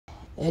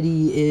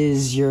Eddie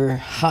is your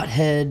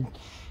hothead,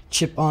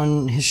 chip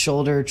on his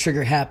shoulder,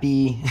 trigger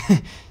happy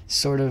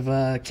sort of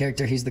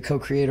character. He's the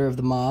co-creator of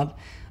the mob.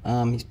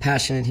 He's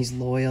passionate, he's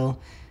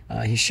loyal,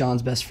 he's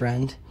Sean's best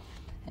friend.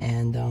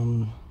 And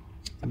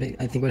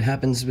I think what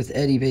happens with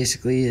Eddie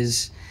basically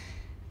is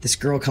this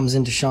girl comes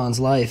into Sean's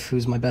life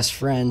who's my best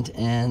friend,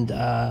 and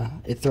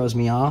it throws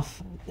me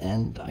off,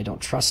 and I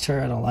don't trust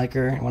her, I don't like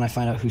her. When I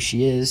find out who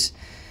she is,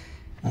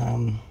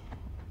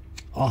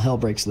 all hell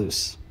breaks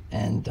loose,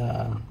 and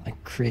I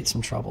create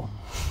some trouble.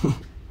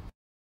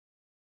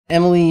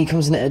 Emily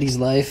comes into Eddie's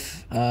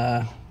life.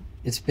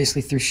 It's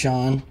basically through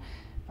Sean.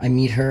 I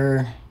meet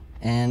her,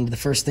 and the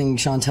first thing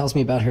Sean tells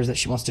me about her is that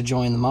she wants to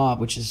join the mob,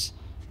 which is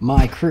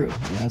my crew.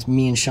 You know, it's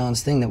me and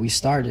Sean's thing that we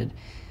started,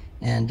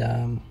 and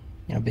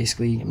you know,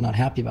 basically I'm not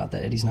happy about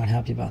that. Eddie's not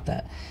happy about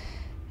that.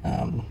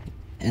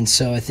 And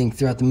so I think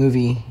throughout the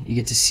movie you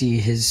get to see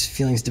his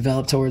feelings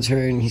develop towards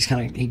her, and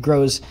he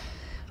grows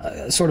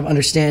sort of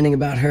understanding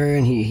about her,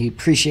 and he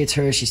appreciates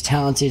her. She's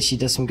talented, she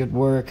does some good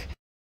work.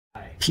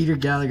 Peter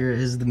Gallagher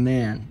is the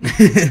man.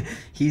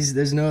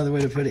 There's no other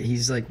way to put it.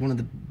 He's like one of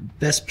the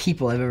best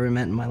people I've ever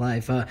met in my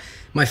life.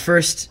 My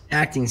first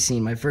acting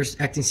scene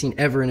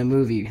ever in a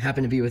movie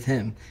happened to be with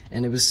him,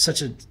 and it was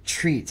such a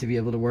treat to be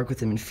able to work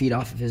with him and feed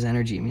off of his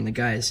energy. I mean, the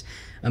guy is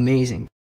amazing.